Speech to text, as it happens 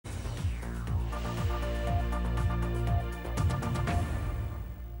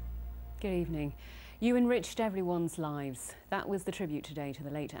Good evening. You enriched everyone's lives. That was the tribute today to the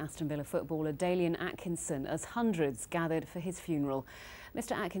late Aston Villa footballer Dalian Atkinson as hundreds gathered for his funeral.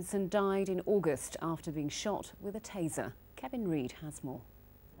 Mr Atkinson died in August after being shot with a taser. Kevin Reid has more.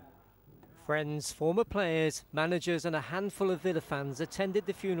 Friends, former players, managers and a handful of Villa fans attended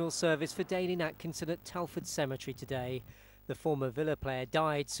the funeral service for Dalian Atkinson at Telford Cemetery today. The former Villa player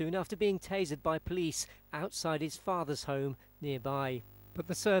died soon after being tasered by police outside his father's home nearby. But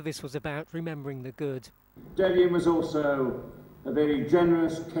the service was about remembering the good. Dalian was also a very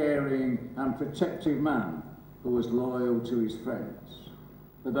generous, caring and protective man who was loyal to his friends.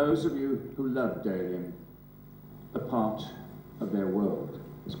 For those of you who love Dalian, a part of their world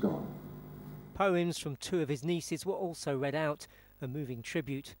is gone. Poems from two of his nieces were also read out, a moving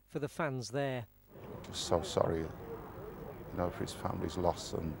tribute for the fans there. Just so sorry, for his family's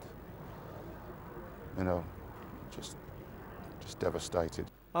loss and, just devastated.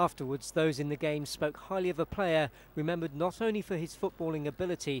 Afterwards, those in the game spoke highly of a player remembered not only for his footballing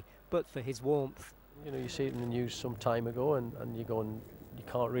ability, but for his warmth. You see it in the news some time ago and you go and you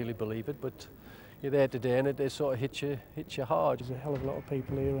can't really believe it, but you're there today and it sort of hits you hard. There's a hell of a lot of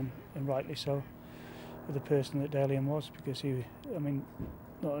people here and rightly so, with the person that Dalian was, because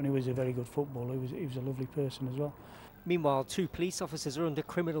not only was he a very good footballer, he was a lovely person as well. Meanwhile, 2 police officers are under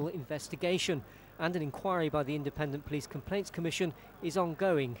criminal investigation and an inquiry by the Independent Police Complaints Commission is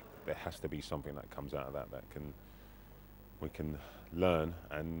ongoing. There has to be something that comes out of that we can learn,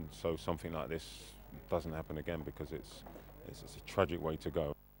 and so something like this doesn't happen again, because it's a tragic way to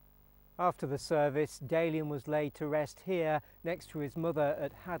go. After the service, Dalian was laid to rest here next to his mother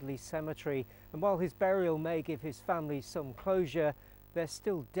at Hadley Cemetery, and while his burial may give his family some closure, they're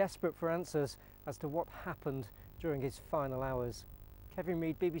still desperate for answers as to what happened during his final hours. Kevin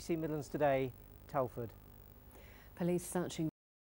Reid, BBC Midlands Today, Telford. Police searching